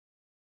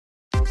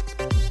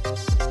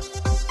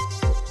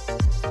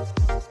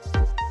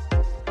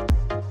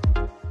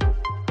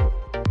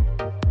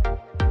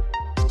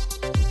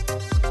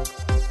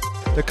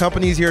the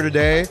companies here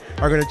today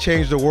are going to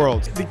change the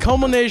world. The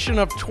culmination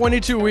of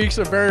 22 weeks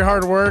of very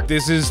hard work.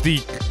 This is the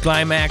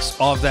climax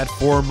of that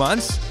 4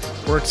 months.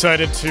 We're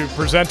excited to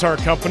present our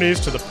companies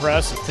to the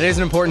press. Today's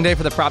an important day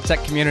for the prop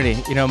tech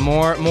community. You know,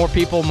 more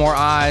people, more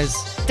eyes.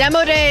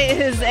 Demo Day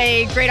is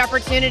a great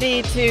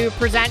opportunity to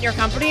present your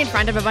company in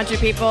front of a bunch of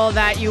people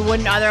that you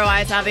wouldn't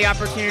otherwise have the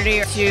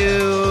opportunity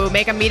to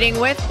make a meeting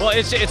with. Well,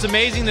 it's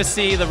amazing to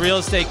see the real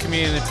estate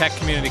community and the tech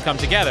community come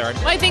together.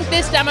 Well, I think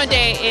this Demo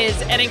Day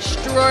is an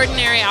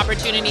extraordinary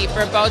opportunity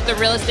for both the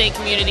real estate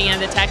community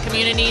and the tech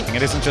community.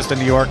 It isn't just a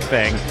New York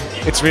thing.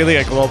 It's really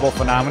a global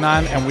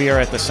phenomenon, and we are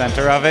at the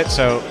center of it.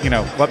 So, you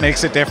know, what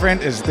makes it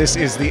different is this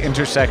is the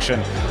intersection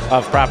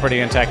of property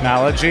and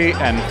technology,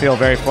 and feel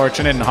very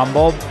fortunate and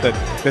humbled that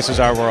this is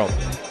our world.